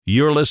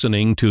You're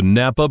listening to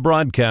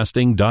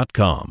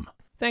NapaBroadcasting.com.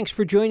 Thanks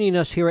for joining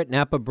us here at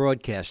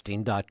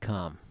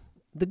NapaBroadcasting.com.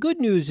 The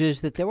good news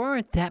is that there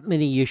aren't that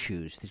many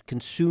issues that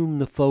consume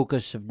the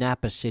focus of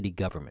Napa city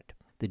government.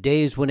 The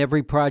days when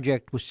every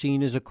project was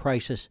seen as a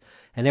crisis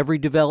and every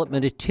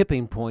development a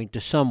tipping point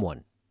to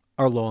someone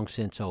are long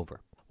since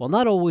over. While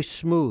not always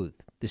smooth,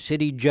 the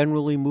city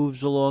generally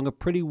moves along a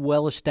pretty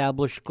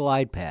well-established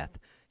glide path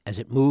as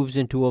it moves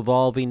into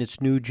evolving its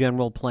new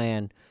general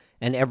plan,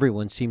 and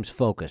everyone seems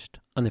focused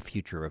on the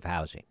future of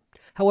housing.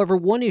 However,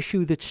 one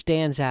issue that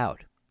stands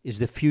out is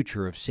the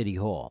future of City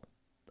Hall.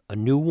 A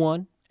new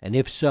one? And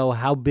if so,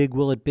 how big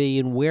will it be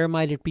and where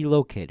might it be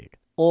located?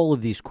 All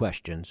of these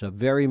questions are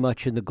very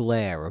much in the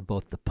glare of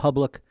both the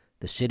public,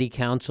 the city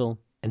council,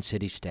 and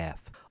city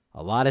staff.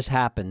 A lot has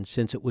happened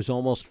since it was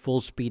almost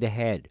full speed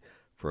ahead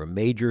for a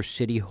major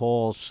city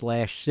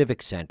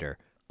hall/civic center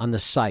on the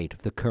site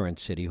of the current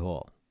city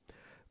hall.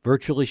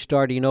 Virtually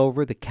starting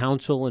over, the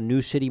council and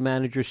new city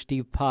manager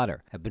Steve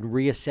Potter have been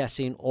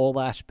reassessing all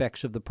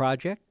aspects of the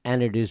project,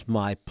 and it is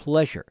my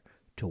pleasure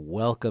to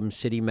welcome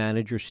City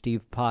Manager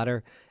Steve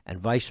Potter and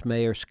Vice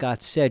Mayor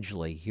Scott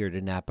Sedgley here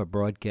to Napa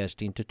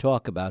Broadcasting to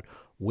talk about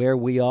where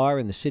we are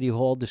in the City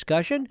Hall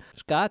discussion.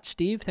 Scott,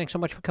 Steve, thanks so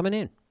much for coming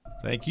in.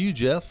 Thank you,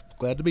 Jeff.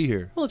 Glad to be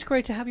here. Well, it's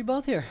great to have you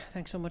both here.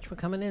 Thanks so much for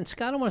coming in.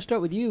 Scott, I want to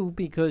start with you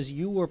because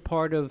you were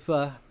part of,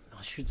 I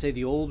should say,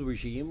 the old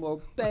regime, or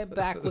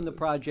back when the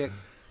project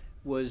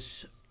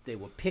was, they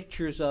were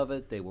pictures of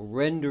it, they were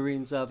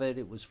renderings of it,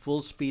 it was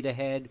full speed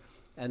ahead,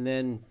 and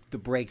then the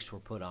brakes were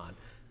put on.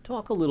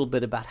 Talk a little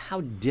bit about how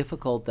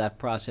difficult that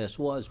process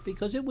was,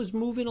 because it was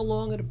moving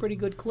along at a pretty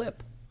good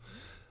clip.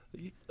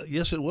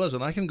 Yes, it was,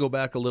 and I can go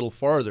back a little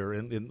farther,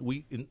 and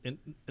we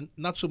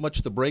not so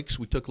much the brakes.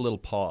 We took a little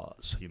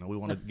pause. We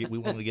wanted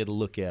to get a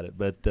look at it.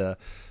 But I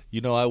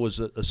was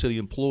a city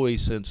employee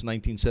since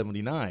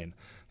 1979.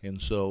 And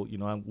so,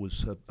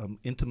 I'm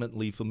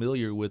intimately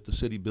familiar with the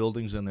city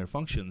buildings and their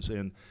functions.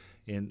 And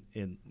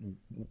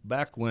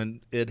back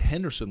when Ed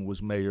Henderson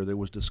was mayor, there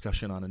was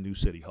discussion on a new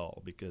city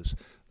hall because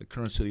the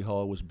current city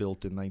hall was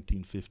built in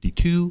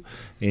 1952,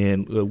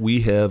 and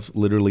we have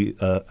literally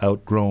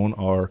outgrown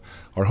our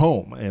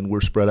home, and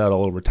we're spread out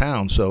all over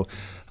town. So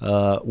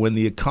when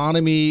the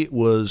economy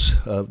was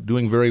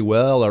doing very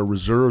well, our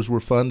reserves were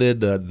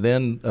funded,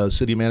 then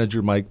City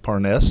Manager Mike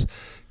Parness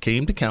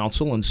came to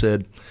council and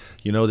said,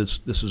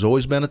 this has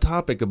always been a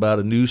topic about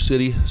a new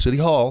city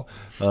hall.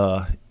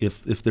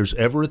 If there's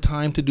ever a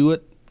time to do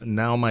it,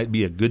 now might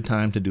be a good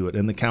time to do it.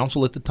 And the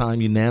council at the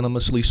time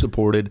unanimously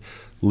supported,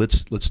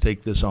 let's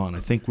take this on. I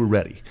think we're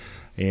ready.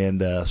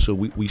 And so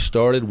we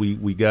started. We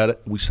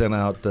sent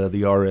out the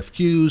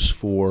RFQs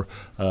for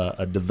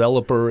a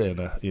developer and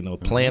a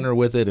planner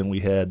with it, and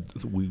we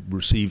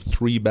received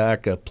 3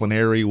 back.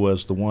 Plenary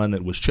was the one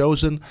that was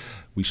chosen.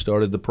 We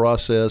started the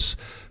process.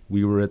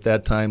 We were at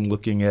that time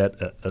looking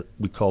at,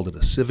 we called it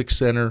a civic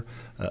center,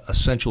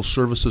 essential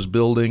services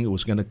building. It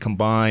was going to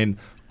combine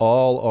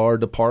all our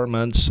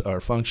departments, our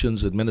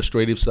functions,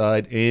 administrative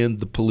side, and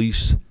the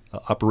police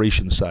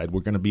operations side.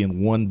 We're going to be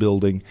in one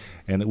building,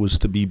 and it was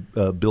to be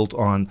built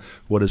on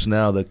what is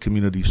now the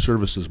community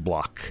services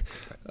block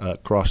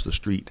across the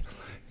street.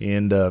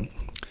 And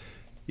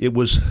it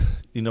was,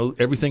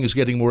 everything is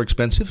getting more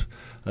expensive.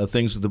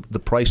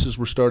 The prices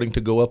were starting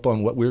to go up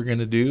on what we were going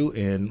to do,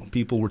 and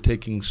people were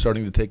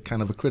starting to take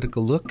kind of a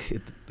critical look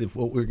at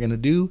what we were going to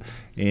do.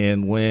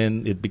 And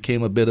when it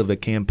became a bit of a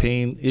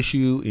campaign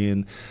issue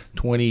in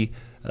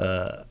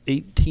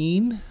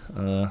 2018,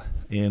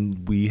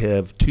 and we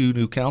have 2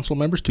 new council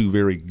members, 2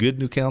 very good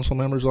new council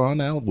members on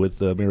now with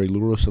Mary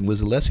Louros and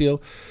Liz Alessio,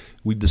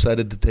 we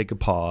decided to take a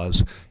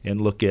pause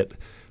and look at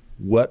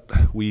what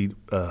we're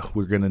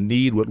going to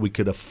need, what we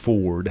could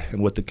afford,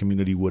 and what the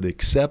community would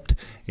accept.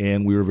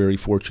 And we were very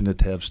fortunate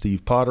to have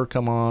Steve Potter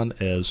come on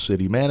as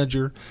city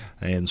manager.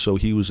 And so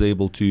he was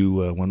able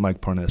to, when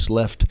Mike Parness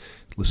left,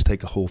 let's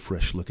take a whole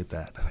fresh look at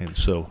that. And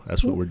so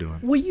that's what we're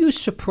doing. Were you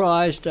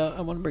surprised, I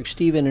want to bring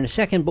Steve in a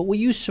second, but were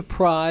you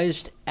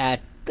surprised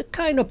at the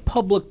kind of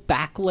public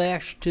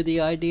backlash to the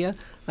idea?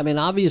 I mean,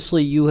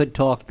 obviously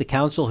the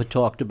council had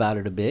talked about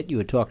it a bit. You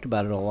had talked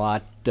about it a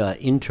lot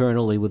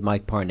internally with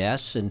Mike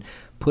Parness and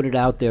put it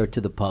out there to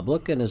the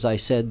public. And as I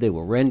said, there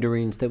were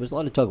renderings. There was a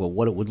lot of talk about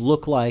what it would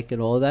look like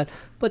and all of that.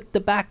 But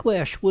the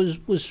backlash was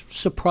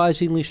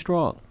surprisingly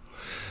strong.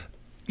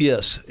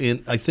 Yes,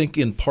 and I think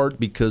in part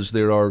because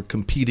there are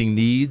competing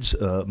needs,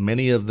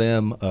 many of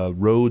them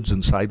roads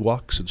and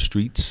sidewalks and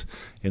streets,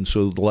 and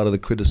so a lot of the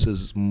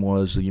criticism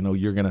was,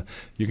 you're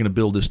gonna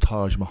build this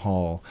Taj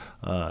Mahal,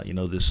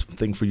 this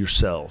thing for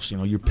yourselves,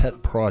 your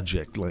pet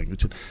project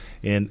language,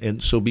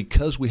 and so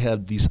because we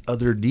have these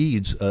other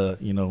needs,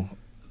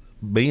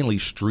 mainly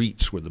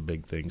streets were the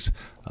big things.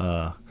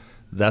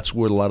 That's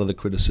where a lot of the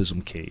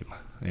criticism came.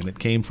 And it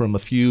came from a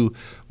few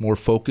more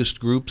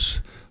focused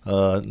groups.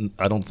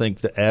 I don't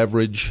think the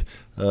average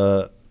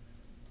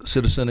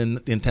citizen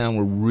in town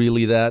were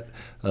really that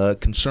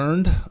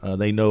concerned.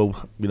 They know,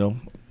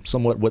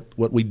 somewhat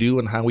what we do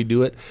and how we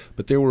do it.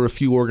 But there were a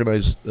few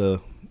organized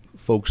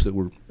folks that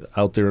were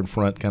out there in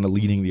front kind of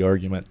leading the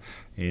argument,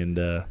 and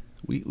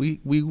we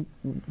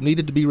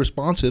needed to be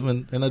responsive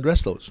and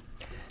address those.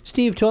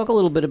 Steve, talk a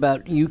little bit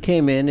about, you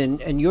came in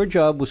and your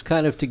job was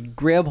kind of to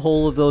grab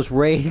hold of those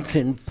reins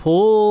and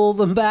pull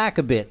them back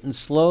a bit and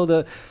slow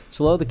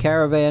the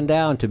caravan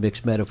down, to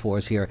mix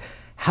metaphors here.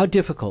 How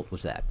difficult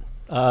was that?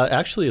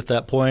 Actually, at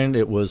that point,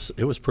 it was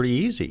pretty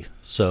easy.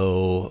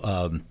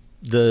 So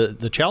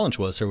the challenge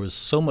was there was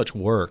so much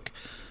work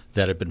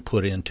that had been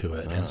put into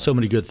it, and so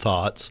many good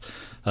thoughts.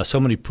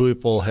 So many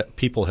people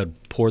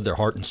had poured their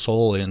heart and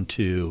soul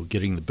into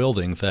getting the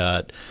building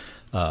that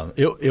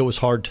it was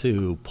hard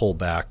to pull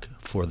back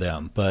for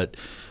them. But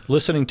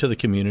listening to the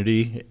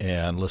community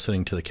and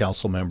listening to the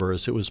council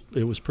members, it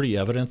was pretty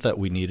evident that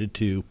we needed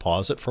to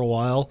pause it for a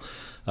while,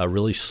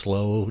 really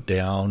slow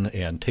down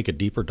and take a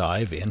deeper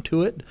dive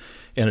into it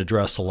and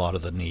address a lot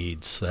of the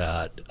needs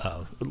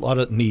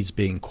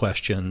being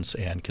questions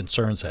and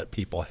concerns that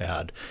people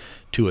had,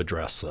 to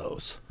address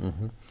those.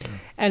 Mm-hmm.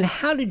 And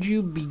how did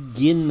you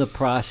begin the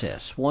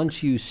process?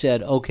 Once you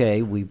said,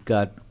 okay, we've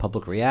got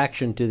public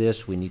reaction to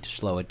this, we need to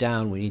slow it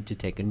down, we need to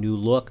take a new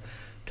look.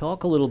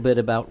 Talk a little bit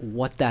about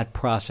what that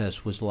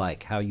process was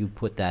like, how you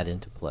put that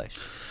into place.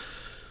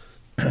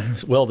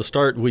 Well, to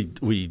start,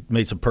 we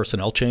made some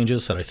personnel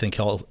changes that I think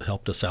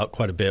helped us out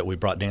quite a bit. We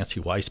brought Nancy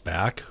Weiss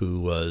back,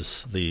 who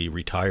was the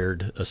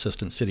retired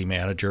assistant city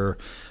manager,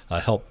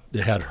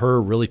 had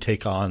her really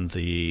take on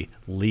the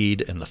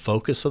lead and the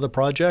focus of the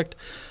project.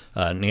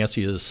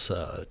 Nancy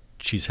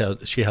she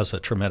has a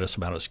tremendous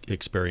amount of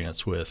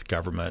experience with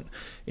government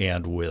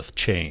and with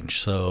change,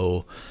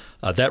 so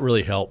that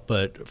really helped.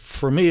 But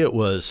for me, it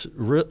was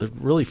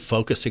really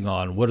focusing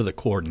on what are the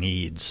core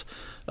needs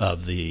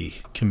of the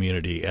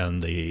community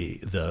and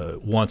the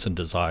wants and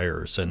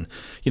desires. And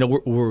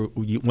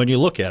when you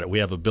look at it, we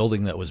have a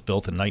building that was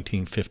built in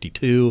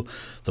 1952.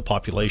 The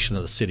population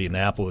of the city of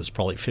Napa was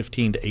probably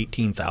 15 to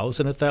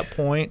 18,000 at that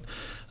point.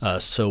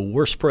 So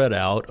we're spread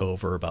out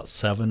over about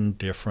 7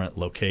 different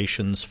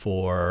locations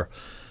for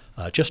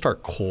just our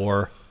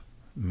core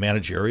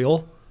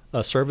managerial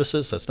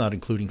services. That's not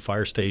including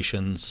fire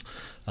stations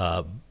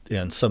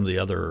and some of the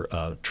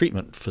other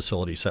treatment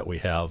facilities that we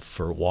have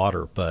for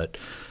water. But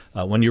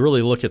when you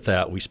really look at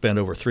that, we spend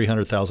over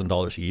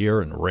 $300,000 a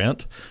year in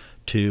rent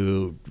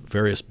to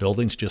various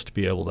buildings just to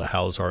be able to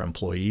house our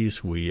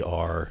employees.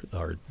 Our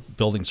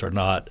buildings are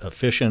not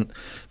efficient.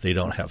 They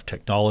don't have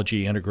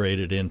technology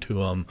integrated into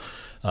them.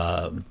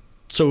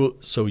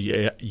 So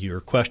yeah, your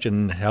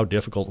question, how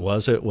difficult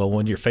was it? Well,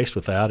 when you're faced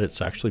with that,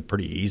 it's actually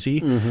pretty easy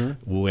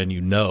when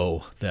you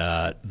know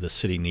that the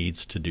city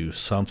needs to do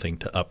something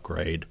to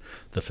upgrade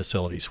the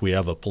facilities. We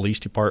have a police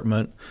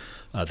department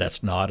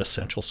that's not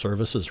essential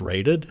services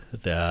rated,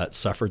 that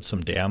suffered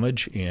some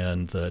damage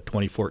in the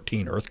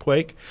 2014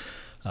 earthquake.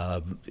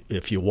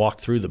 If you walk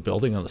through the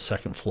building on the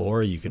second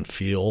floor, you can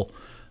feel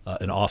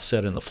an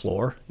offset in the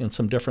floor in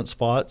some different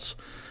spots.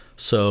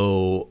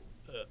 So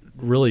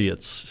really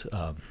it's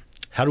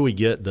how do we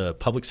get the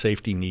public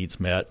safety needs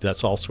met?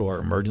 That's also our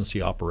emergency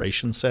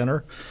operations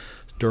center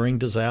during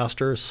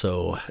disasters.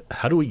 So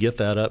how do we get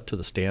that up to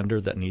the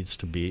standard that it needs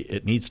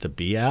to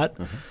be at?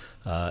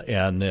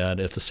 And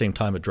then at the same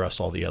time address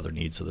all the other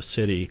needs of the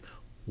city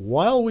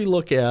while we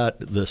look at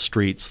the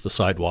streets, the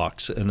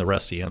sidewalks, and the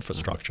rest of the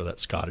infrastructure that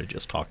Scott had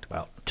just talked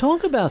about.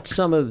 Talk about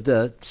some of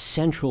the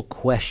central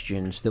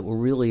questions that were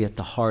really at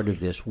the heart of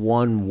this.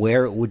 One,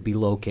 where it would be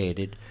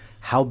located.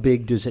 How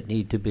big does it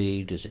need to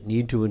be? Does it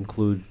need to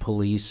include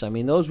police? I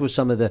mean, those were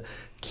some of the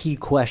key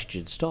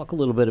questions. Talk a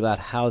little bit about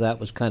how that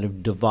was kind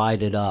of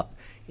divided up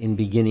in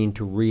beginning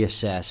to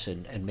reassess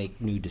and make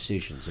new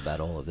decisions about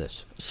all of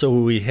this.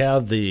 So we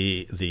have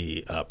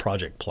the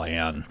project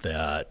plan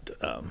that,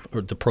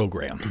 or the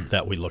program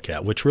that we look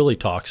at, which really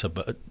talks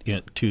about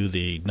to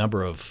the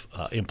number of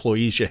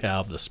employees you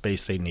have, the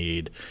space they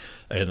need,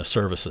 and the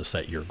services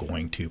that you're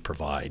going to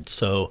provide.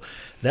 So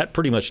that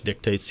pretty much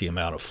dictates the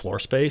amount of floor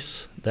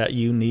space that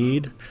you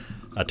need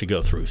to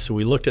go through. So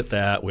we looked at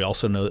that. We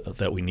also know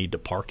that we need to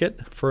park it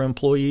for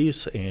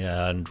employees,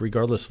 and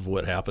regardless of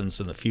what happens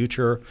in the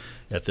future,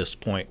 at this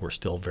point we're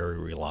still very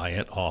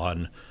reliant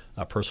on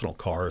personal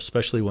cars,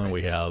 especially when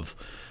we have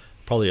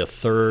probably a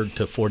third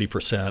to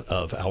 40%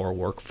 of our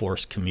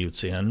workforce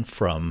commutes in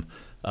from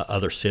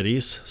other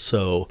cities.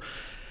 So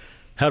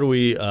how do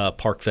we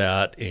park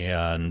that,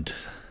 and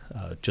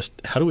just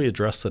how do we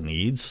address the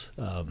needs?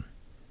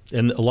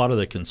 And a lot of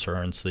the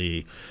concerns,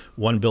 the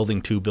one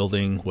building, two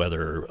building,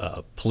 whether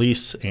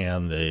police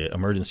and the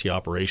emergency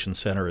operations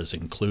center is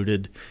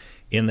included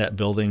in that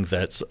building,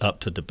 that's up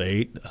to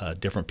debate.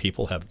 Different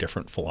people have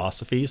different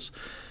philosophies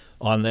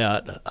on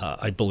that.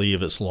 I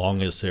believe as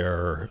long as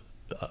they're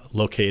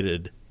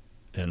located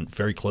in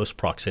very close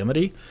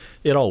proximity,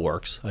 it all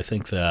works. I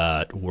think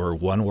that we're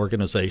one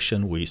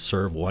organization, we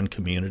serve one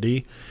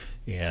community,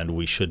 and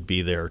we should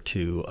be there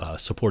to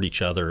support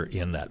each other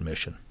in that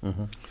mission.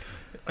 Mm-hmm.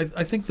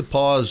 I think the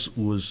pause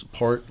was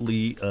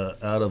partly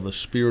out of a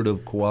spirit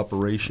of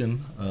cooperation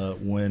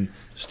when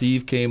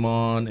Steve came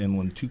on and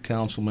when 2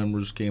 council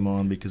members came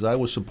on, because I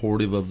was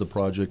supportive of the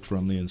project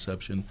from the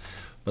inception.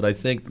 But I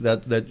think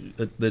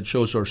that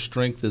shows our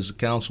strength as a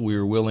council. We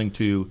were willing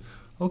to,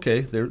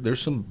 okay,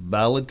 there's some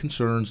valid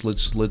concerns.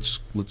 Let's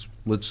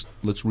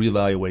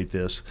reevaluate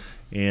this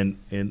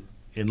and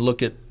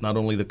look at not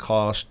only the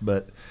cost,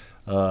 but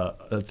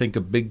I think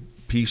a big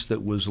piece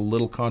that was a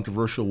little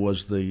controversial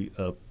was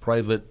the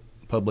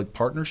private-public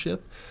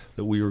partnership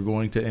that we were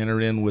going to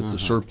enter in with the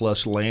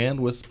surplus land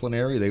with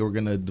Plenary. They were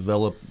going to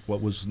develop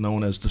what was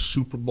known as the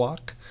super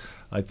block.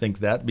 I think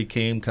that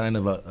became kind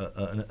of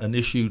an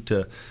issue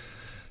to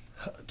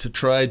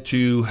try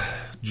to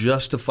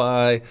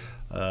justify.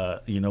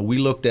 We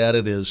looked at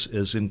it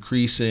as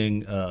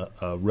increasing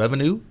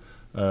revenue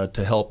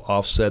to help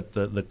offset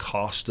the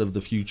cost of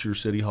the future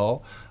City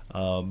Hall.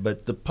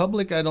 But the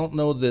public, I don't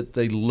know that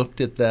they looked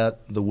at that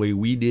the way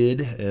we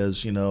did,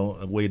 as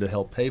a way to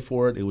help pay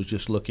for it. It was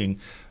just looking,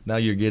 now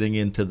you're getting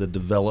into the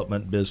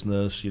development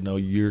business.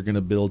 You're going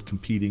to build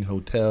competing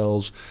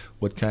hotels.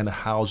 What kind of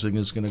housing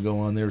is going to go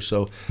on there?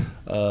 So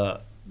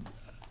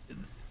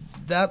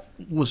that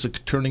was a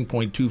turning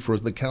point too for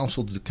the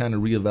council to kind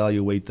of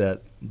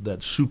reevaluate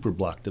that super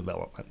block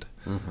development.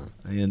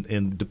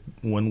 And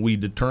when we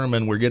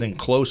determine we're getting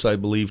close, I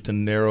believe, to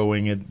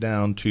narrowing it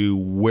down to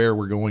where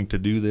we're going to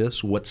do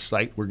this, what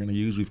site we're going to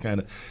use.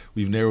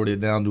 We've narrowed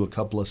it down to a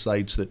couple of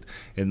sites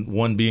and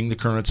one being the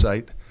current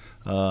site,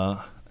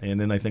 and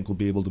then I think we'll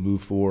be able to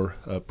move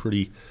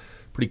pretty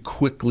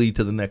quickly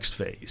to the next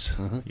phase.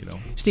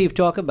 Steve,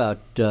 talk about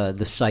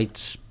the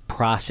sites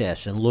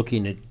process and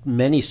looking at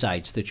many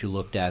sites that you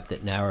looked at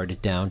that narrowed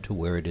it down to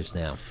where it is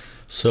now.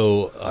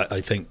 So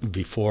I think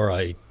before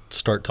I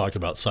start talking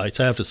about sites,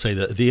 I have to say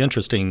that the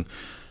interesting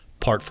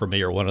part for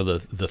me, or one of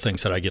the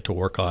things that I get to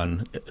work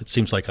on, it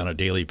seems like on a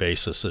daily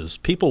basis, is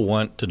people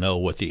want to know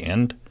what the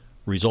end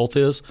result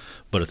is,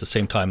 but at the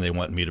same time they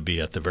want me to be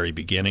at the very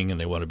beginning and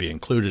they want to be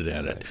included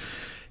in it.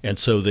 And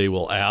so they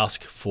will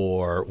ask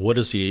for what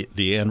is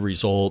the end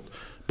result,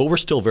 but we're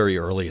still very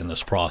early in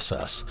this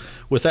process.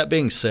 With that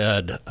being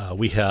said,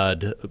 we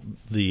had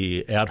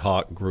the ad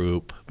hoc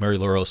group, Mary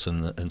Luros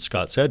and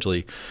Scott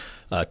Sedgley,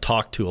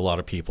 talked to a lot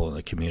of people in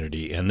the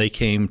community, and they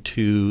came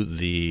to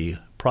the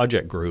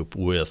project group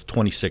with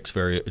 26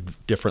 very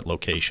different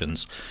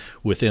locations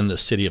within the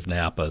city of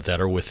Napa that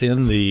are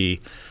within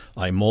the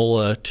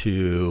Imola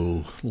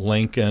to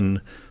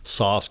Lincoln,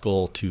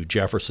 Soskell to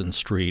Jefferson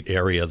Street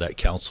area that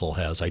council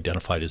has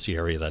identified as the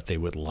area that they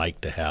would like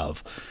to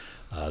have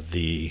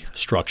the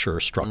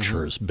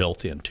structures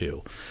built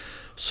into.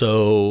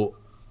 So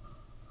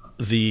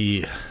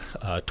the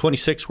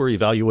 26 were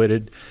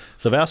evaluated.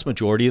 The vast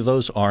majority of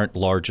those aren't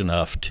large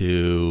enough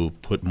to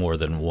put more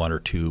than 1 or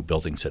 2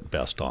 buildings at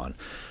best on.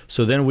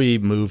 So then we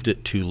moved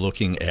it to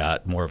looking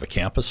at more of a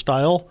campus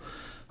style.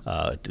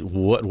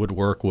 What would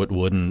work, what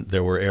wouldn't.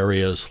 There were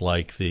areas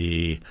like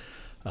the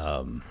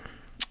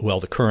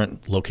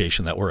current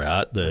location that we're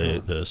at,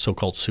 the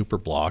so-called super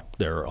block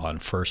there on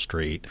First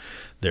Street.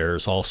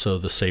 There's also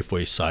the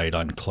Safeway site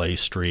on Clay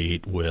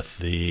Street with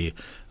the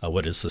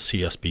what is the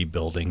CSB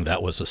building.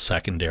 That was a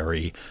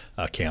secondary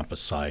campus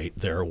site.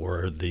 There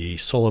were the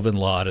Sullivan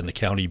lot and the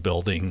county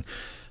building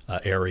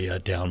area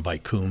down by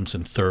Coombs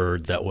and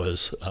Third that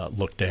was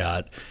looked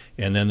at.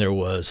 And then there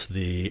was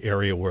the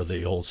area where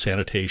the old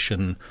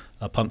sanitation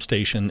pump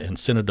station and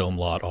Cinedome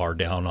lot are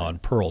down on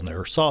Pearl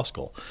near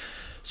Soskell.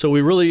 So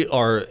we really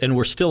are, and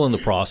we're still in the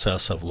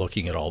process of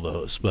looking at all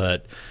those.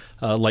 But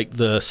like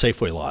the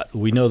Safeway lot,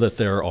 we know that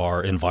there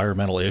are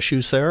environmental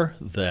issues there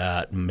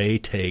that may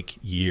take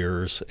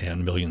years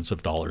and millions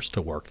of dollars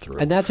to work through.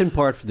 And that's in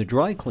part for the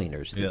dry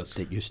cleaners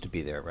that used to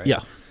be there, right?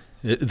 Yeah.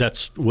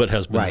 That's what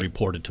has been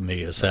reported to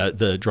me, is that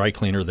the dry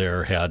cleaner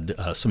there had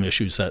some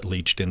issues that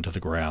leached into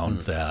the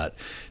ground that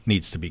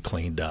needs to be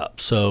cleaned up.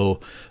 So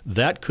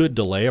that could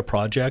delay a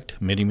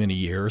project many, many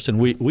years. And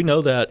we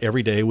know that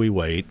every day we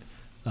wait,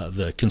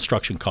 the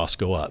construction costs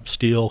go up.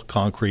 Steel,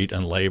 concrete,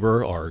 and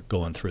labor are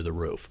going through the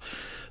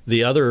roof.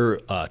 The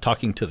other,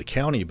 talking to the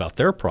county about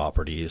their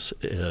properties,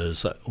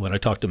 is when I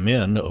talked to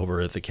Min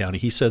over at the county,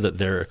 he said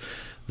that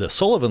the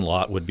Sullivan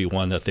lot would be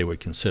one that they would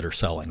consider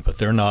selling, but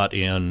they're not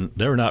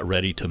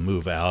ready to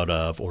move out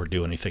of or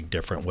do anything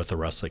different with the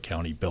rest of the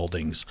county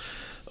buildings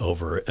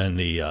over in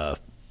the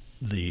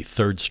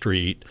 3rd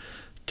Street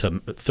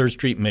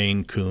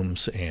Main,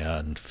 Coombs,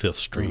 and 5th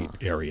Street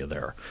area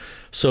there.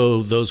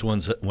 So those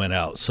ones that went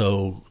out.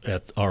 So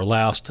at our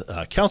last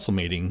council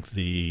meeting,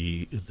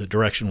 the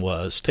direction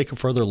was take a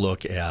further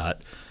look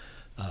at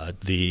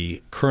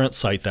the current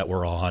site that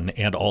we're on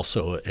and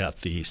also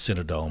at the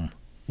Cinedome,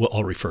 what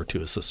I'll refer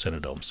to as the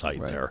Cinedome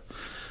site there.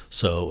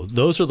 So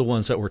those are the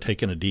ones that we're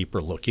taking a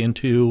deeper look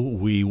into.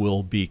 We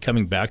will be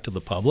coming back to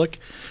the public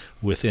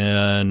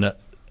within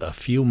a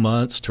few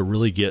months to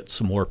really get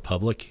some more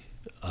public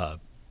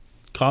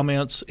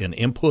comments and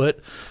input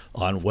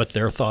on what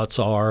their thoughts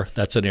are.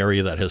 That's an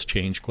area that has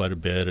changed quite a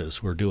bit,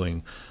 as we're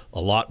doing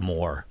a lot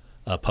more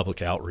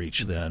public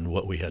outreach than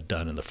what we had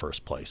done in the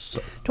first place.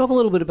 So. Talk a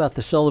little bit about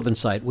the Sullivan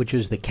site, which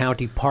is the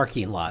county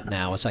parking lot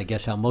now, is I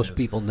guess how most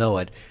people know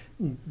it,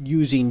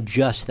 using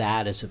just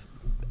that as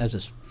a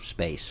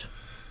space.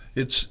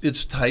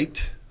 It's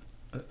tight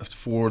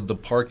for the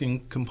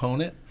parking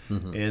component,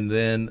 and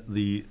then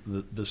the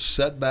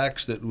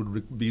setbacks that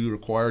would be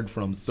required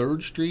from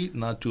 3rd Street,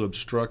 not to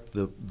obstruct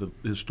the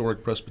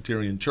historic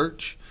Presbyterian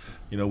Church.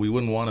 We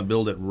wouldn't want to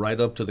build it right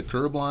up to the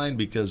curb line,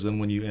 because then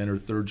when you enter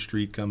 3rd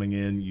Street coming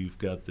in, you've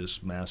got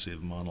this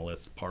massive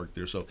monolith park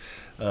there. So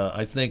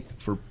I think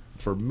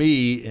for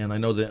me, and I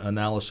know the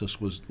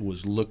analysis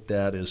was looked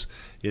at, is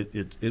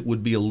it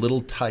would be a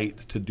little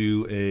tight to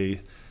do a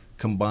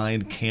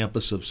combined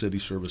campus of city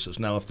services.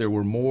 Now, if there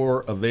were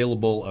more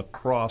available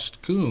across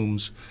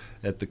Coombs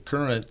at the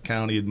current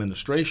county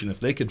administration,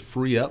 if they could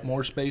free up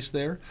more space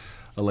there,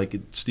 like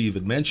Steve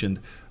had mentioned,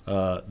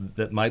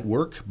 that might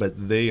work,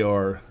 but they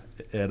are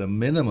at a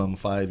minimum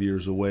 5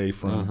 years away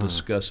from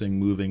discussing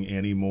moving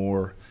any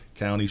more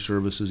county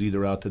services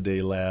either out to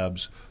Day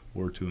Labs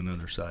or to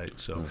another site.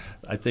 So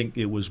I think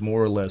it was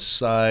more or less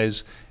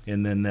size,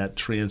 and then that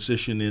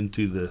transition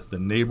into the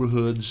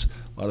neighborhoods.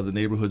 A lot of the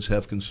neighborhoods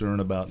have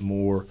concern about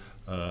more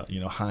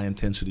high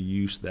intensity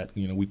use, that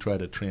we try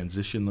to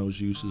transition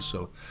those uses.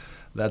 So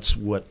that's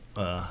what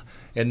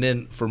and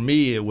then for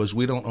me it was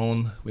we don't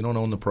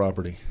own the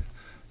property,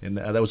 and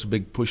that was a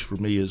big push for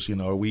me, is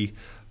are we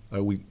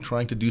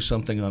trying to do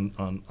something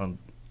on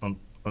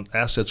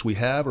assets we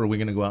have, or are we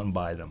going to go out and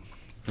buy them?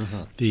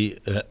 The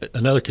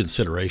another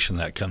consideration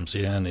that comes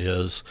in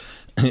is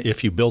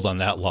if you build on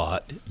that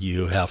lot,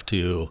 you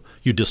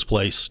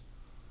displace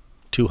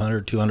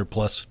 200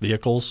 plus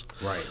vehicles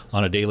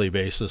on a daily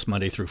basis,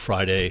 Monday through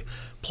Friday.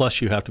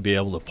 Plus, you have to be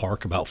able to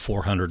park about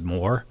 400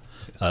 more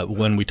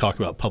when we talk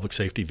about public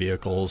safety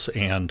vehicles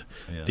and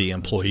the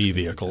employee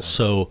vehicles.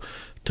 So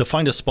to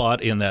find a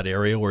spot in that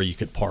area where you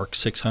could park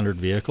 600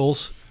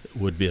 vehicles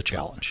would be a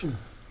challenge.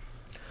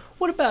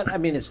 What about,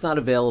 it's not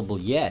available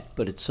yet,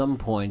 but at some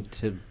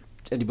point,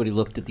 anybody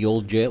looked at the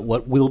old jail,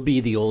 what will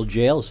be the old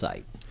jail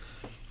site?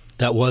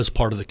 That was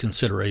part of the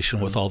consideration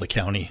with all the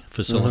county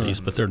facilities,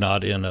 but they're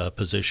not in a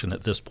position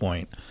at this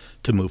point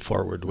to move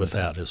forward with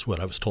that, is what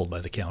I was told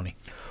by the county.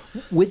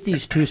 With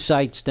these two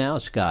sites now,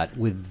 Scott,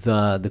 with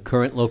the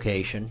current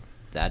location,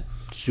 that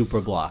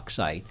Superblock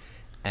site,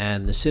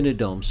 and the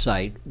Cinedome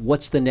site,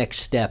 what's the next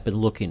step in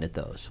looking at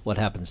those? What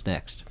happens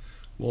next?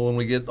 Well, when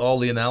we get all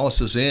the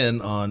analysis in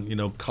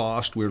on,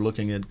 cost, we're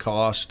looking at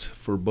cost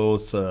for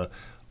both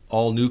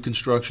all new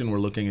construction. We're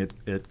looking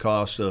at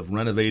cost of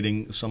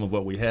renovating some of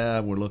what we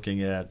have. We're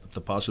looking at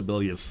the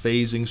possibility of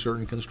phasing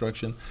certain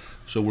construction.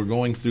 So we're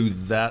going through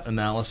that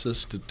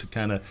analysis to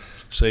kind of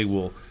say,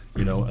 well,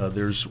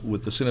 there's,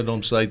 with the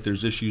Cinedome site,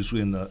 there's issues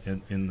in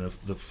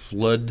the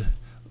flood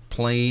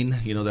plain,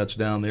 that's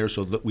down there.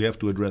 So that we have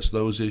to address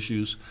those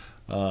issues.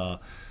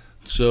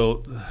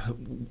 So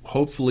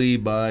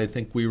hopefully I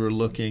think we were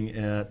looking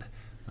at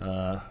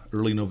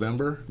early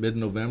November,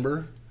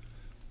 mid-November,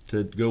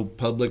 to go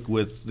public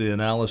with the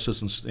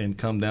analysis and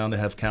come down to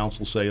have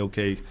council say,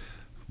 okay,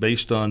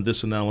 based on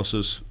this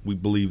analysis, we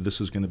believe this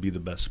is going to be the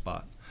best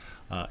spot.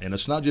 And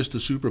it's not just a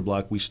super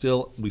block. We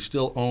still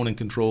own and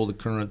control the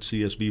current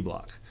CSB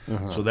block.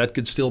 So that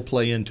could still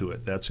play into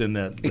it. That's in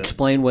that.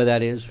 Explain where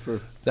that is for.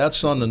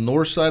 That's on the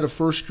north side of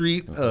First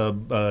Street,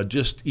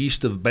 just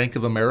east of Bank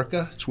of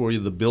America. It's where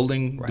the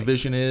building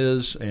division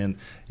is, and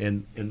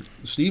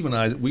Steve and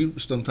I, we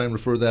sometimes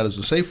refer to that as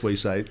the Safeway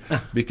site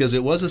because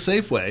it was a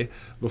Safeway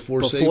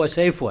before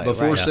Safeway.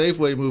 Before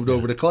Safeway moved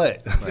over to Clay.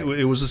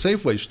 It was a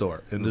Safeway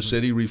store, and the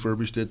city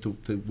refurbished it to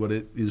what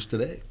it is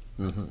today.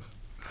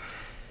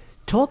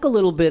 Talk a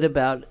little bit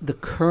about the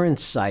current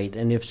site,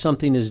 and if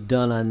something is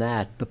done on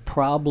that, the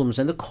problems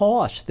and the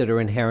costs that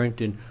are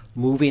inherent in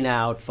moving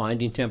out,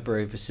 finding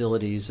temporary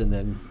facilities, and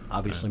then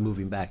obviously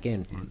moving back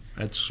in.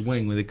 That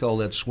swing, they call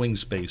that swing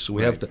space. So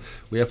we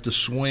have to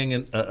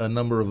swing a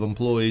number of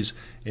employees.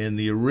 And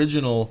the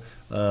original,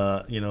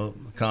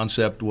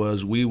 concept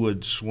was we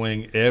would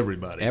swing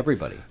everybody.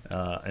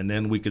 And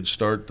then we could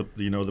start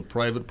the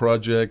private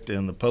project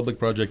and the public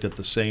project at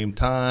the same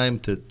time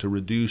to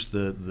reduce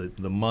the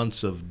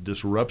months of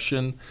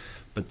disruption.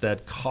 But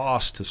that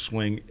cost to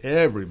swing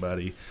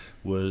everybody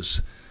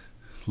was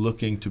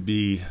looking to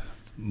be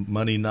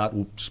money not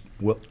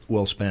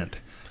well spent.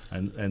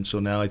 And so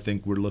now I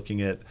think we're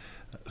looking at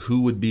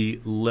who would be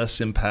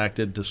less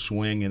impacted to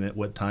swing and at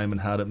what time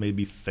and how to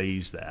maybe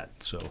phase that.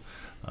 So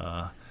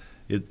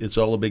it's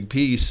all a big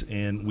piece,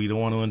 and we don't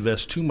want to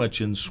invest too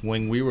much in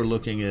swing. We were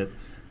looking at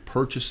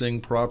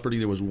purchasing property.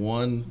 There was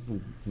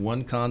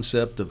one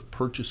concept of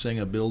purchasing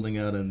a building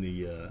out in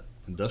the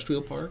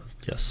industrial park.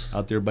 Yes.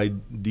 Out there by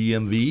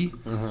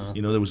DMV.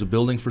 There was a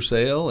building for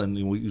sale,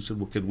 and we said,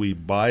 well, could we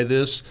buy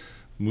this,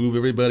 move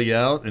everybody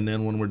out, and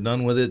then when we're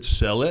done with it,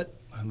 sell it?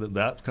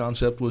 That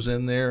concept was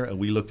in there.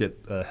 We looked at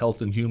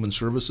Health and Human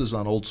Services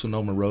on Old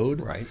Sonoma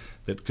Road. Right.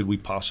 That could we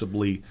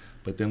possibly,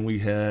 but then we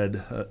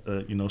had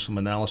some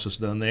analysis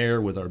done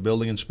there with our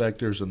building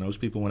inspectors, and those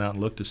people went out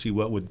and looked to see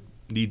what would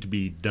need to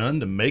be done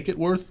to make it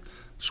worth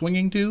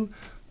swinging to,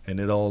 and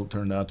it all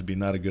turned out to be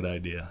not a good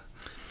idea.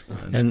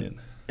 And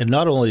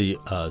not only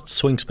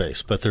swing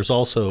space, but there's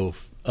also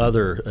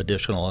other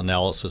additional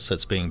analysis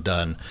that's being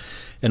done.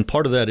 And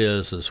part of that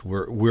is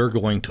we're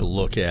going to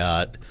look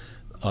at,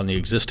 on the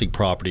existing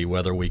property,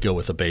 whether we go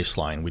with a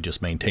baseline, we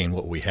just maintain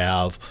what we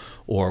have,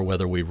 or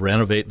whether we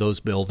renovate those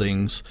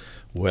buildings,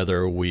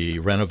 whether we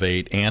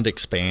renovate and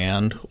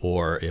expand,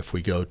 or if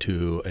we go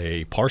to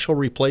a partial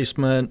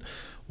replacement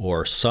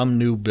or some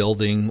new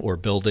building or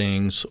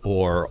buildings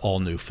or all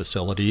new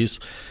facilities,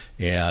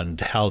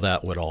 and how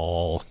that would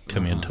all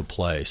come into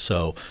play.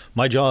 So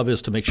my job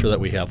is to make sure that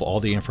we have all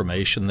the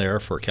information there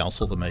for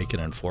council to make an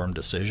informed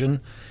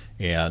decision.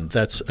 And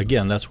that's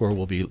where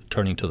we'll be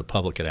turning to the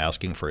public and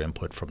asking for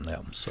input from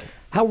them. So,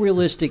 how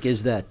realistic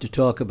is that to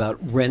talk about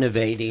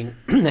renovating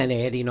and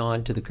adding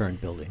on to the current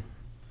building?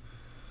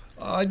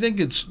 I think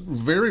it's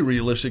very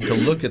realistic to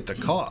look at the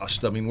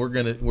cost. I mean, we're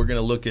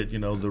gonna look at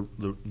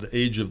the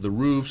age of the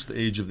roofs, the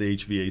age of the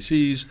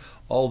HVACs,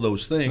 all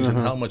those things, and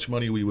how much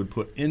money we would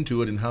put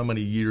into it, and how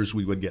many years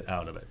we would get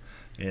out of it.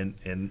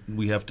 And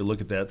we have to look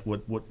at that.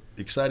 What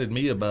excited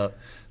me about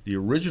the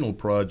original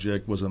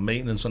project was a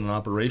maintenance and an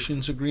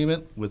operations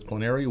agreement with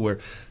Plenary, where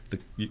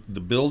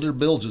the builder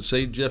builds it.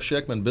 Say Jeff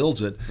Sheckman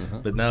builds it,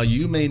 but now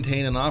you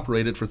maintain and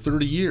operate it for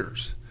 30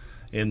 years.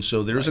 And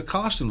so there's a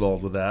cost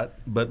involved with that,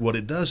 but what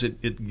it does,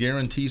 it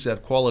guarantees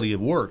that quality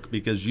of work,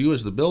 because you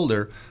as the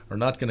builder are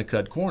not going to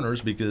cut corners,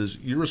 because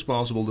you're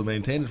responsible to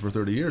maintain it for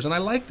 30 years. And I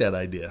like that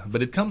idea,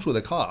 but it comes with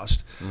a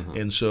cost.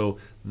 And so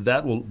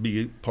that will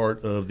be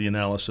part of the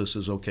analysis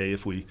is, okay,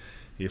 if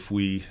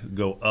we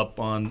go up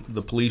on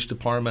the police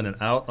department and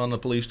out on the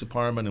police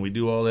department and we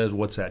do all that,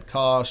 what's that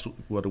cost?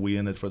 What are we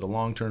in it for the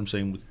long term?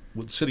 Same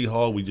with City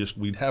Hall,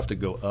 we'd have to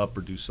go up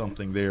or do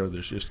something there.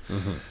 There's just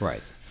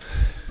right.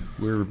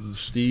 Where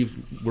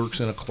Steve works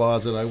in a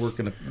closet, I work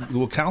in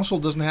council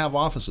doesn't have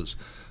offices.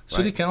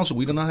 City council,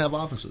 we do not have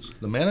offices.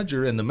 The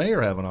manager and the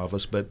mayor have an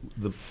office, but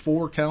the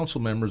 4 council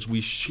members,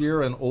 we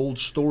share an old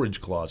storage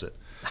closet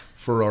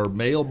for our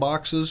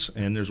mailboxes,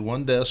 and there's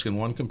one desk and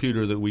one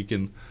computer that we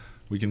can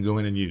go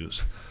in and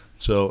use.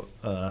 So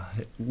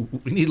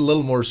we need a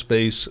little more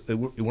space.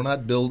 We're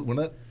not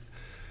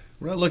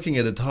looking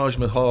at a Taj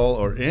Mahal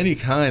or any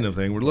kind of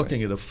thing. We're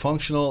looking at a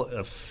functional,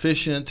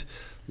 efficient,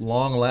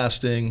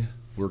 long-lasting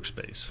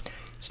workspace.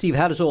 Steve,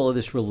 how does all of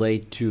this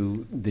relate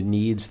to the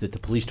needs that the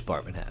police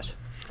department has?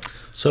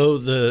 So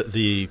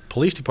the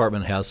police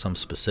department has some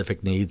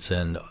specific needs,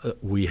 and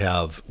we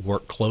have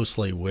worked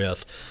closely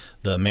with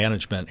the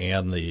management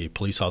and the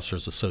Police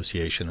Officers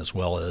Association, as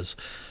well as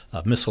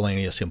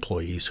miscellaneous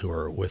employees who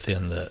are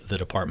within the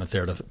department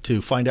there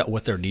to find out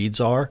what their needs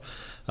are.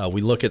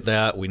 We look at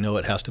that. We know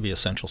it has to be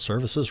essential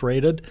services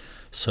rated,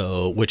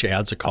 so which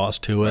adds a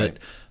cost to it.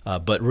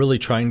 But really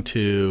trying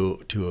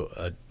to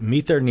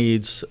meet their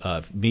needs,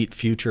 meet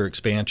future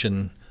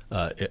expansion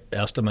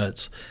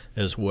estimates,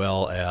 as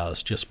well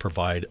as just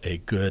provide a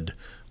good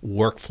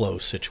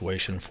workflow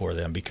situation for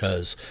them,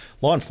 because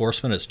law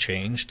enforcement has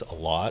changed a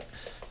lot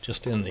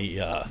just in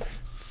the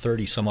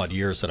 30 some odd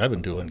years that I've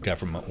been doing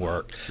government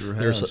work. Sure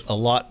there's a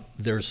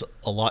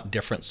lot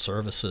different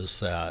services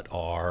that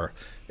are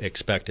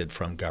expected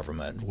from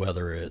government,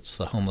 whether it's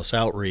the homeless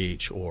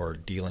outreach or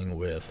dealing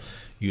with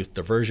youth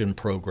diversion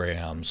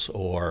programs,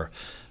 or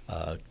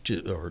a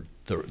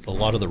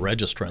lot of the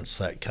registrants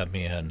that come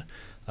in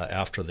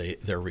after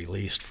they're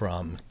released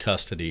from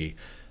custody.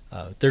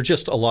 There's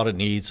just a lot of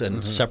needs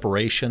and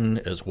separation,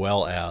 as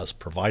well as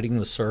providing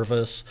the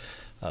service.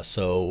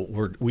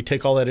 So we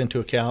take all that into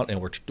account,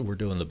 and we're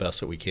doing the best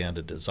that we can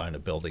to design a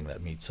building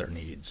that meets their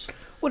needs.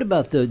 What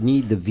about the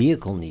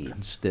vehicle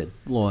needs that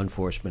law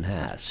enforcement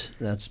has?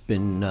 That's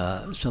been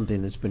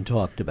something that's been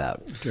talked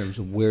about in terms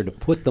of where to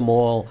put them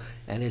all,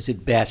 and is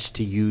it best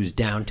to use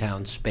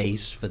downtown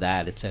space for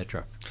that, et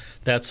cetera?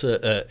 That's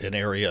an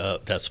area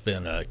that's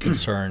been a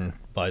concern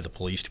by the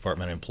police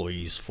department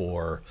employees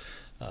for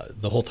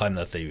the whole time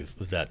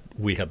that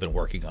we have been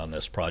working on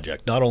this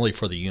project, not only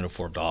for the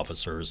uniformed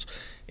officers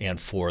and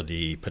for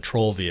the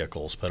patrol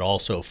vehicles, but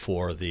also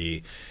for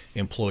the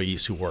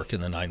employees who work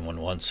in the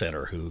 911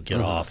 center, who get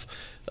off,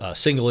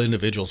 single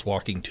individuals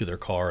walking to their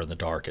car in the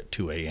dark at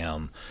 2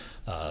 a.m.,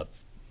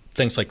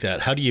 things like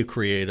that. How do you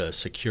create a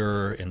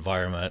secure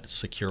environment,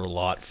 secure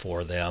lot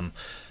for them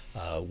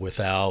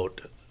without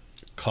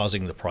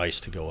causing the price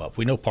to go up?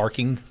 We know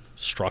parking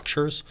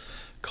structures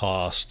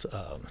cost,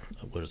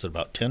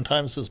 about 10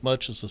 times as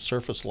much as the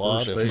surface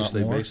lot, per if space, not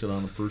they more. base it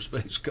on a per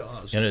space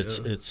cost. And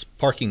it's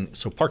parking.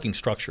 So parking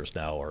structures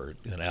now are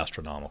an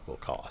astronomical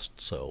cost.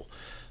 So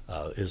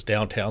is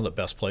downtown the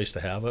best place to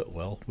have it?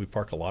 Well, we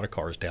park a lot of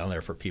cars down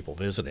there for people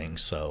visiting.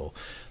 So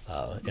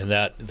and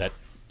that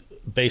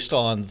based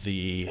on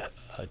the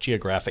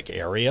geographic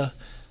area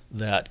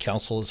that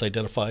council has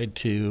identified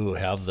to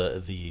have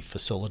the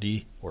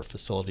facility or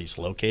facilities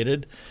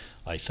located,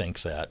 I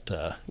think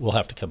that we'll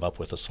have to come up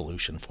with a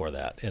solution for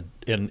that.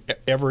 And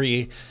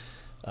every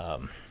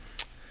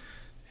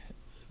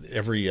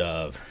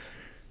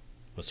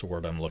what's the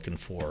word I'm looking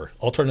for?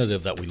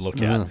 Alternative that we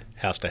look at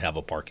has to have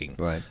a parking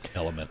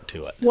element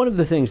to it. One of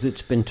the things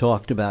that's been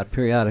talked about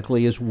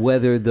periodically is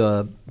whether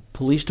the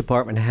police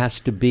department has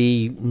to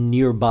be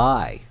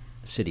nearby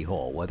City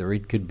Hall, whether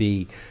it could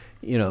be,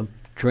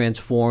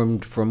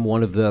 transformed from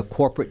one of the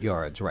corporate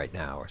yards right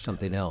now or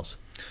something else.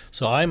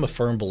 So I'm a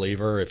firm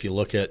believer, if you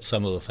look at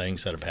some of the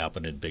things that have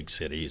happened in big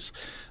cities,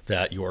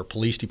 that your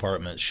police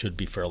department should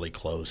be fairly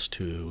close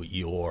to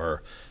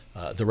your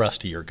the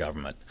rest of your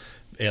government.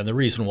 And the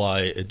reason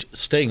why,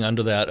 staying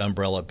under that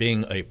umbrella,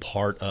 being a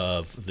part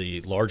of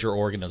the larger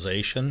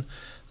organization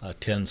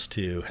tends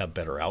to have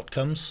better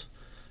outcomes.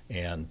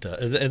 And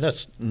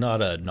that's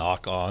not a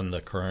knock on the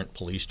current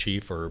police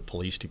chief or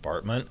police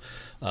department,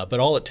 but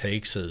all it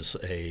takes is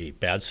a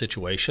bad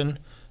situation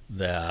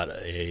that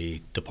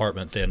a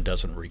department then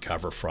doesn't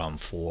recover from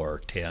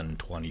for 10,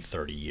 20,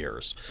 30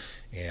 years.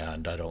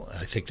 And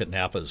I think that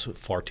Napa is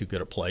far too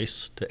good a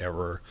place to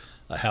ever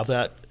have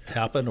that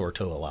happen or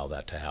to allow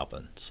that to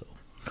happen. So,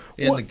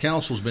 and the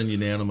council's been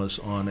unanimous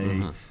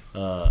on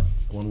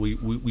when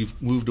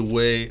we've moved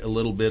away a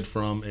little bit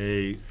from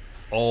a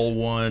all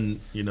one,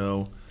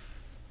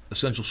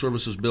 essential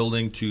services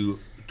building to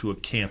a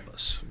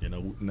campus.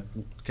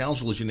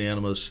 Council is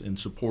unanimous in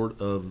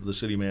support of the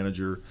city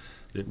manager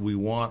that we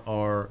want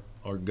our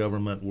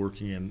government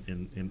working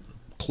in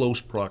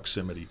close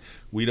proximity.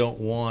 We don't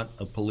want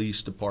a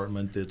police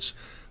department that's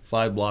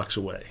 5 blocks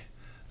away,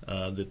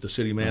 that the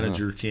city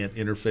manager can't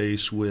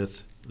interface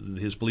with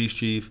his police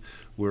chief,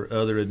 where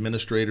other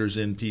administrators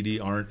in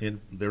PD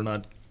they're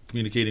not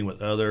communicating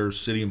with other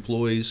city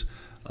employees.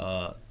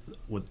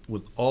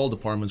 With all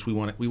departments, we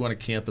want a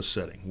campus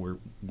setting.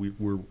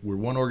 We're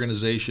one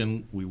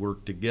organization. We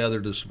work together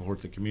to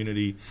support the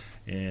community,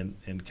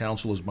 and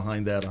council is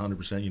behind that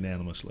 100%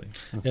 unanimously.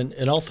 And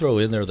I'll throw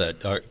in there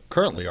that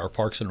currently our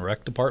Parks and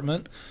Rec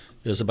department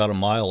is about a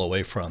mile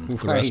away from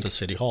the rest of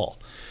City Hall,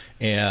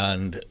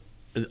 and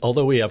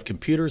although we have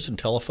computers and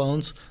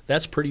telephones,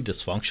 that's pretty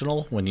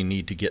dysfunctional when you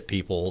need to get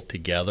people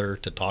together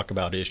to talk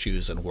about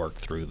issues and work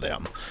through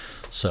them.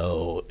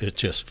 So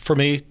it's just, for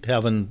me,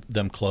 having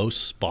them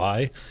close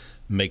by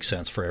makes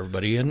sense for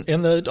everybody. And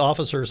the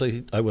officers,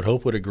 I would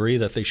hope, would agree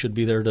that they should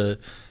be there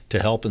to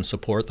help and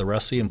support the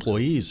rest of the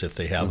employees if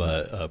they have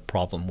a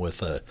problem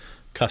with a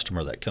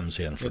customer that comes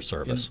in for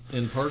service.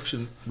 In Parks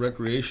and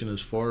Recreation,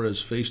 as far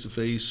as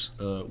face-to-face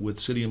with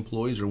city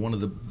employees, are one of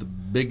the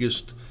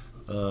biggest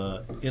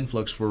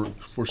influx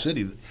for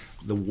city.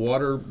 The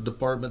water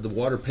department, the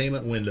water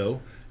payment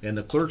window, and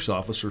the clerk's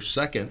office are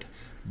second,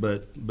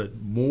 but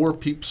more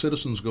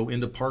citizens go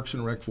into Parks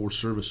and Rec for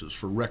services,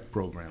 for rec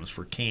programs,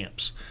 for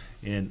camps,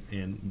 and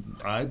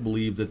I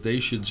believe that they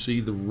should see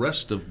the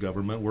rest of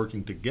government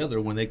working together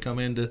when they come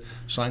in to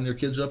sign their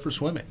kids up for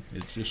swimming.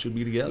 It just should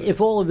be together. If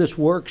all of this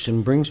works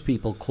and brings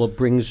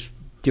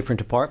different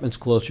departments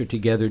closer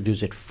together,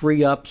 does it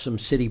free up some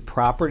city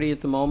property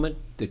at the moment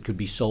that could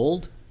be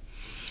sold?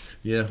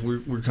 Yeah,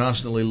 we're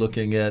constantly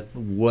looking at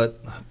what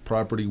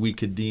property we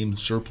could deem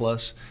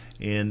surplus,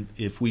 and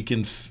if we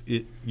can,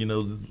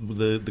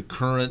 the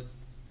current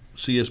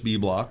CSB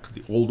block,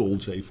 the old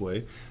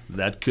Safeway,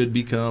 that could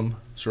become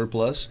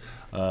surplus.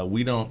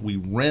 We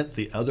rent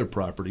the other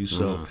properties,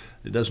 so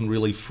it doesn't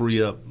really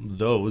free up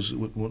those.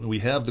 When we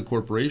have the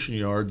corporation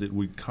yard that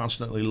we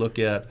constantly look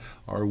at,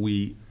 are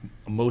we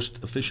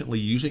most efficiently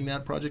using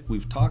that project?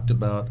 We've talked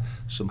about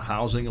some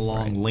housing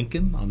along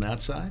Lincoln on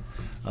that side.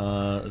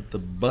 The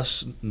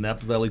bus,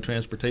 Napa Valley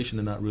Transportation,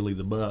 they're not really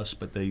the bus,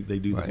 but they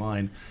do the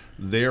line.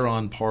 They're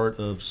on part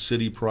of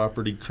city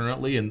property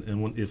currently,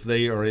 and if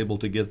they are able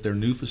to get their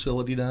new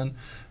facility done,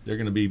 they're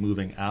going to be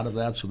moving out of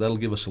that, so that'll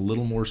give us a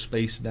little more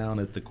space down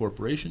at the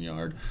corporation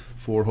yard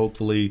for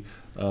hopefully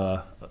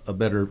a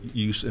better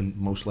use and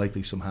most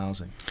likely some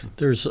housing.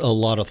 There's a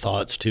lot of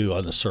thoughts too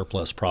on the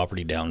surplus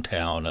property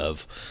downtown.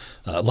 Of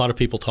a lot of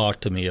people talk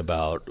to me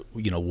about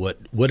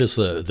what is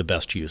the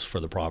best use for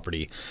the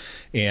property,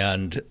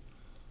 and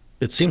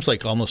it seems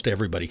like almost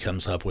everybody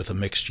comes up with a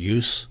mixed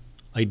use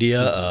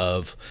idea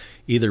of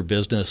either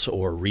business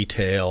or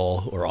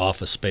retail or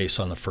office space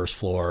on the first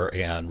floor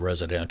and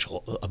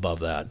residential above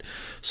that,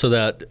 so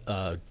that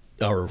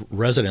our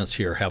residents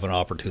here have an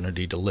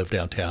opportunity to live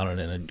downtown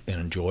and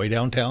enjoy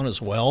downtown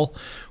as well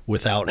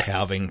without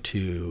having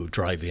to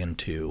drive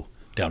into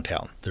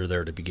downtown. They're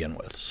there to begin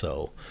with.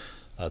 So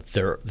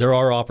there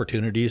are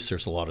opportunities.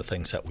 There's a lot of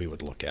things that we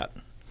would look at.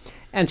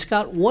 And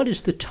Scott, what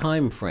is the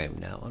time frame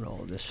now on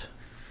all of this?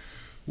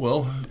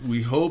 Well,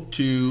 we hope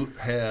to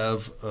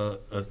have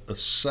a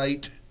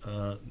site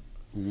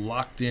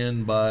locked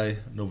in by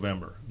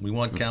November. We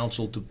want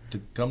council to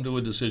come to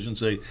a decision,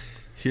 say,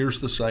 here's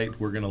the site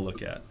we're going to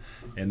look at.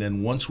 And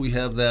then once we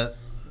have that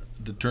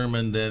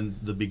determined, then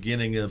the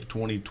beginning of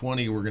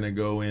 2020, we're going to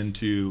go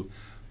into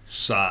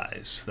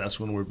size. That's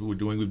when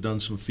we've done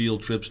some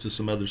field trips to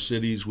some other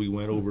cities. We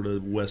went over to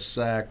West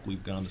Sac.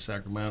 We've gone to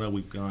Sacramento.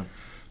 We've gone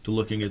to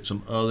looking at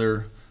some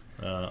other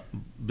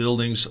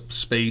buildings,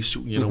 space,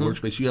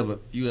 workspace.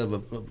 You have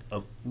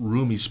a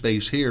roomy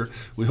space here.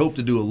 We hope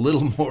to do a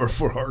little more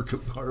for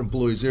our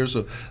employees here.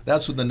 So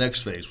that's what the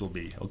next phase will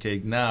be.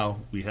 Okay, now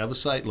we have a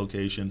site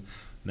location.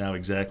 Now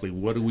exactly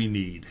what do we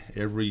need?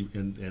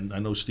 And I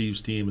know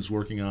Steve's team is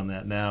working on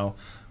that now.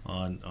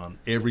 On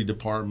every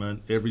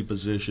department, every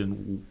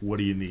position, what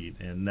do you need?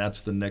 And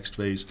that's the next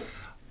phase.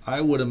 I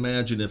would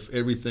imagine if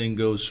everything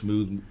goes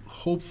smooth,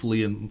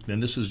 hopefully, and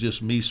this is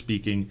just me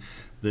speaking,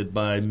 that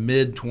by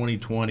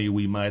mid-2020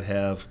 we might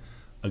have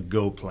a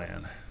go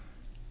plan.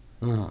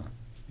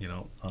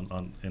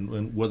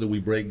 And whether we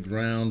break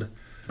ground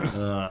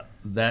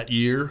that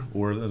year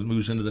or it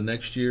moves into the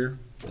next year,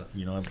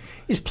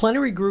 Is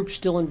Plenary Group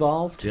still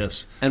involved?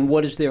 Yes. And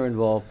what is their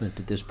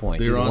involvement at this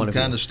point? They're on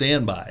kind of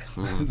standby.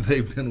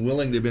 They've been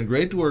willing. They've been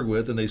great to work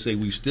with, and they say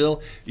we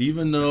still,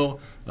 even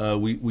though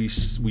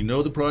we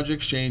know the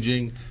project's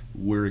changing,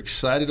 we're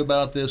excited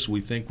about this.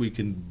 We think we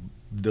can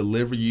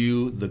deliver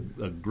you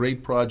a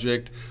great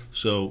project.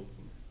 So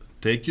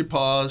take your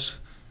pause.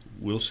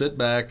 We'll sit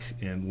back,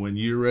 and when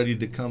you're ready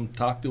to come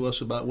talk to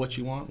us about what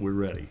you want, we're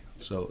ready.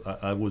 So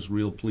I was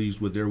real pleased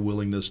with their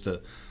willingness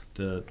to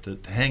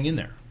hang in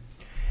there.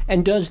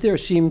 And does there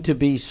seem to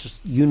be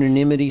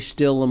unanimity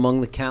still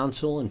among the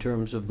council in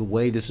terms of the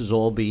way this is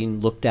all being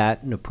looked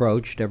at and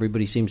approached?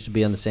 Everybody seems to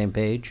be on the same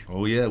page?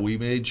 Oh, yeah, we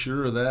made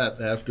sure of that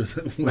after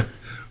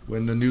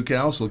when the new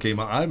council came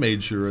out. I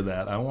made sure of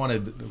that.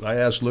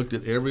 Looked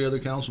at every other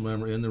council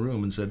member in the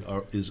room and said,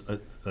 is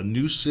a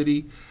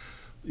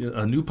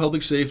new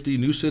public safety,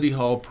 new city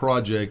hall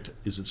project,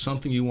 is it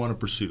something you want to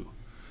pursue?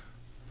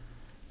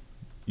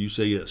 You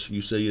say yes,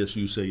 you say yes,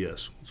 you say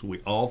yes. So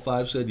we all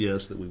five said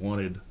yes, that we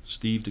wanted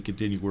Steve to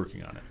continue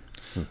working on it.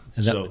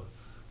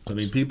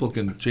 People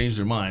can change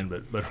their mind,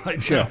 but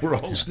right now we're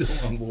all still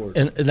on board.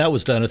 And that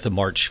was done at the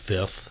March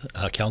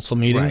 5th council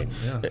meeting. Right,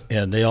 yeah.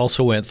 And they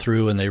also went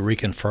through and they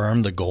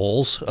reconfirmed the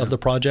goals of the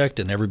project,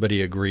 and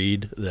everybody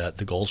agreed that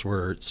the goals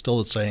were still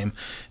the same.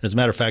 As a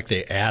matter of fact,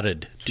 they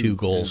added two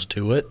goals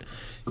to it.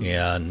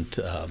 And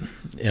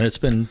it's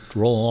been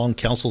rolling along.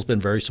 Council's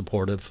been very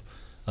supportive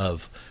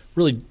of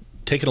really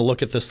taking a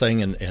look at this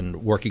thing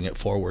and working it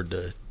forward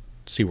to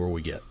see where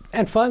we get.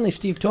 And finally,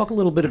 Steve, talk a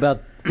little bit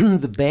about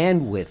the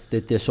bandwidth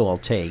that this all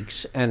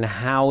takes and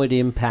how it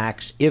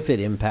impacts, if it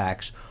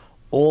impacts,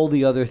 all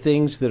the other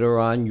things that are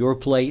on your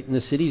plate and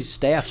the city's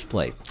staff's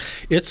plate.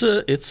 It's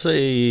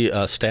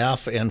a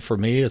staff, and for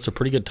me, it's a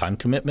pretty good time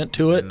commitment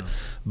to it. Yeah.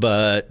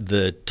 But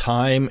the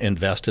time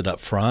invested up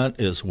front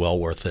is well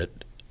worth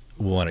it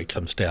when it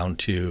comes down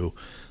to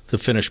the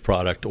finished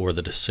product or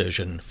the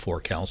decision for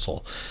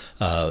council.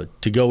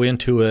 To go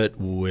into it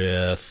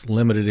with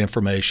limited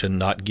information,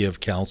 not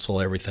give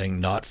council everything,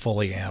 not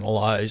fully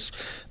analyze,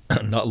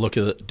 not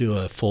do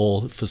a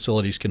full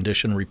facilities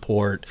condition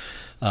report,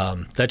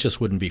 that just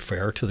wouldn't be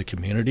fair to the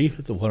community.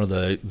 One of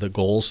the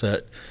goals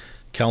that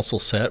council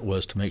set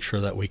was to make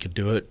sure that we could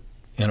do it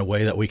in a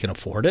way that we can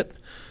afford it.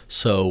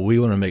 So we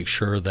want to make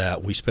sure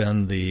that we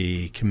spend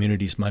the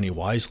community's money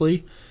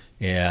wisely,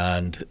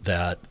 and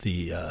that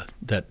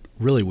that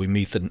really we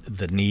meet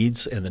the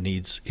needs and the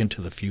needs into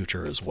the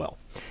future as well.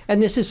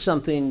 And this is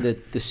something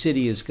that the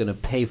city is going to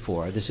pay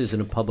for. This isn't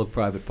a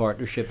public-private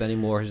partnership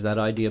anymore. Has that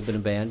idea been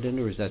abandoned,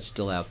 or is that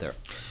still out there?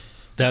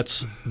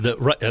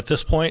 At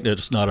this point,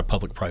 it's not a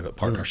public-private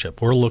partnership.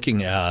 We're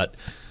looking at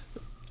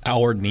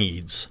our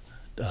needs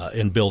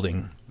and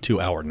building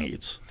to our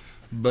needs.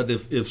 But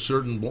if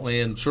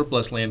certain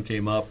surplus land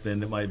came up,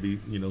 then it might be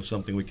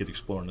something we could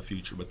explore in the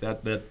future. But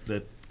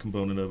that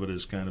component of it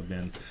has kind of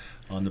been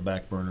on the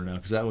back burner now,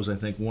 because that was, I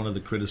think, one of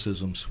the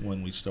criticisms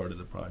when we started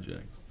the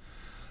project.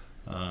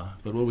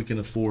 But what we can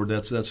afford,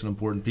 that's an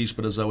important piece.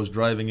 But as I was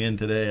driving in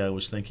today, I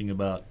was thinking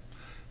about,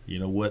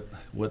 what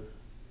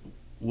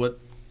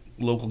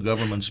local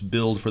governments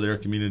build for their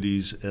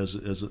communities as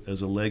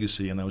a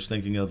legacy, and I was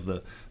thinking of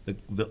the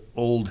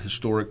old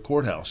historic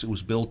courthouse. It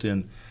was built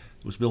in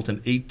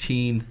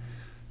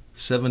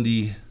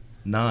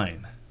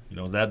 1879.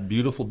 That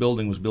beautiful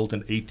building was built in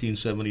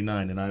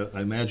 1879, and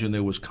I imagine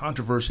there was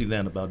controversy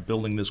then about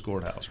building this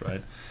courthouse,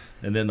 right?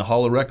 And then the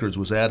Hall of Records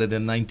was added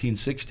in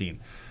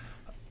 1916.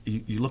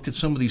 You look at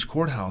some of these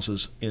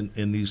courthouses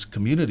in these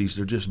communities,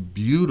 they're just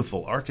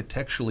beautiful,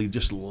 architecturally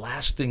just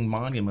lasting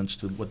monuments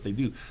to what they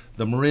do.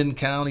 The Marin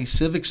County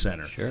Civic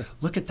Center. Sure.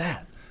 Look at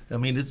that. I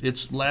mean,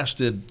 it's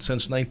lasted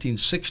since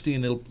 1960,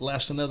 and it'll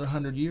last another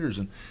 100 years.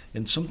 And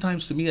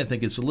sometimes, to me, I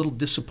think it's a little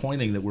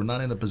disappointing that we're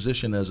not in a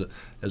position as a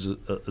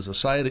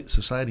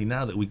society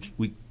now that we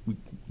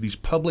these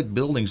public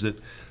buildings that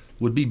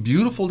would be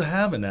beautiful to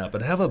have in Napa,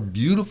 to have a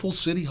beautiful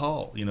city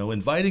hall,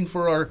 inviting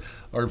for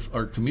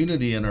our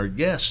community and our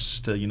guests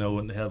to,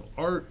 and have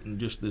art and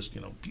just this,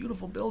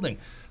 beautiful building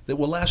that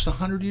will last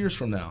 100 years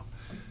from now.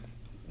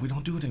 We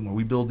don't do it anymore.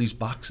 We build these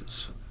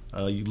boxes.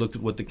 You look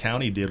at what the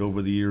county did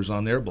over the years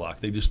on their block.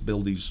 They just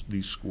build these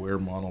square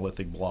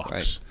monolithic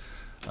blocks.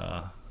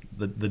 Right.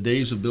 The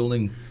days of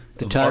building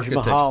the Taj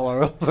Mahal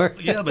are over.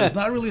 Yeah, but it's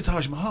not really a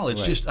Taj Mahal.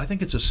 It's right. just, I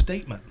think it's a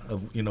statement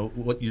of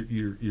what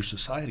your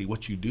society,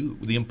 what you do,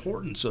 the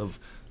importance of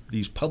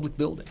these public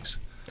buildings.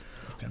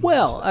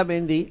 Well, I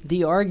mean,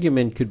 the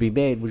argument could be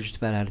made, we're just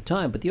about out of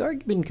time, but the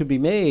argument could be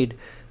made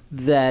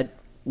that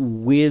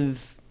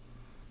with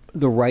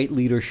the right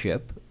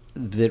leadership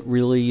that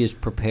really is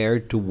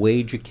prepared to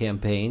wage a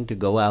campaign to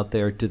go out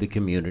there to the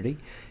community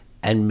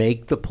and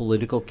make the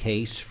political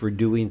case for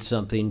doing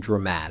something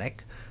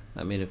dramatic.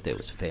 I mean, if there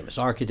was a famous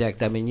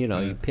architect, I mean,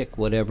 you pick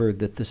whatever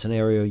the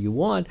scenario you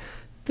want,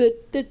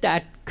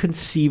 that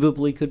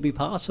conceivably could be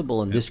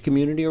possible in this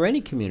community or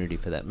any community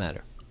for that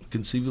matter.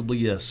 Conceivably,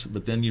 yes,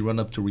 but then you run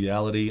up to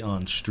reality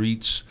on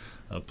streets,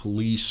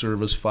 police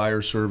service,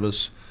 fire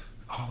service,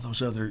 all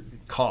those other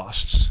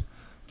costs.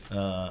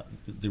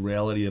 The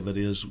reality of it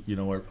is,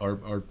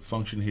 our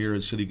function here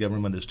as city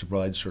government is to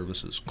provide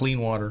services, clean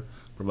water,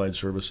 provide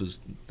services.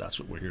 That's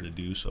what we're here to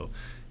do. So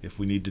if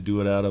we need to do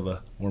it out of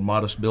a more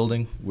modest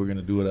building, we're going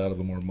to do it out of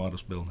a more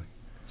modest building.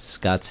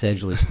 Scott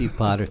Sedgley, Steve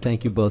Potter,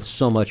 thank you both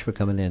so much for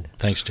coming in.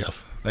 Thanks,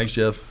 Jeff. Thanks,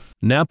 Jeff.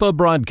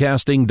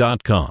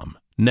 NapaBroadcasting.com.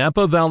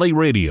 Napa Valley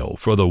Radio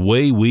for the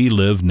way we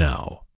live now.